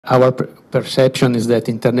Our perception is that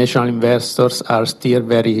international investors are still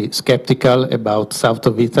very skeptical about south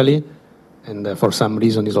of Italy, and for some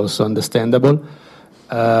reason is also understandable.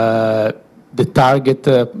 The target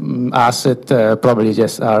asset probably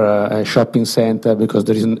just are a shopping center because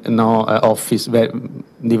there is no office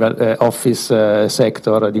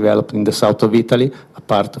sector developed in the south of Italy,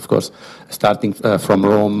 apart, of course, starting from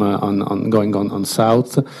Rome going on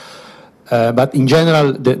south. But in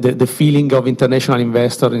general, the feeling of international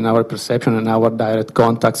investor in our perception and our direct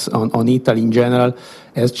contacts on Italy in general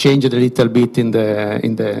has changed a little bit in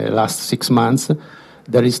the last 6 months.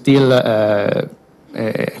 There is still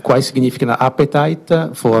quite significant appetite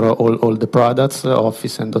for all the products,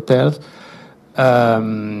 office and hotels.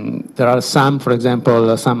 There are some, for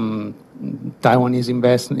example, some Taiwanese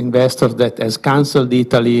investors that has cancelled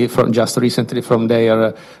Italy just recently from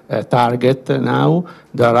their target now.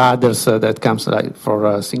 There are others that comes like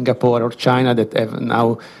for Singapore or China that have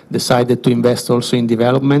now decided to invest also in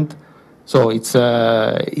development. So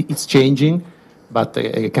it's changing. But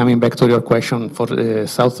coming back to your question, for the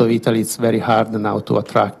south of Italy, it's very hard now to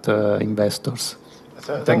attract investors.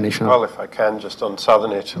 I think, well, if I can, just on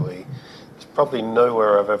southern Italy, there's probably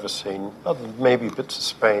nowhere I've ever seen, other than maybe bits of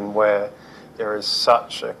Spain, where there is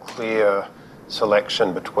such a clear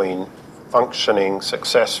selection between functioning,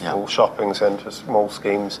 successful shopping centres, mall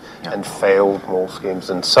schemes, and failed mall schemes.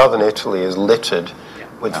 And southern Italy is littered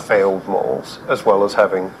with failed malls, as well as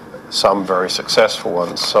having some very successful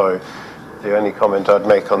ones. So the only comment I'd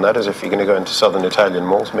make on that is if you're going to go into southern Italian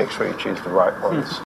malls, make sure you choose the right ones.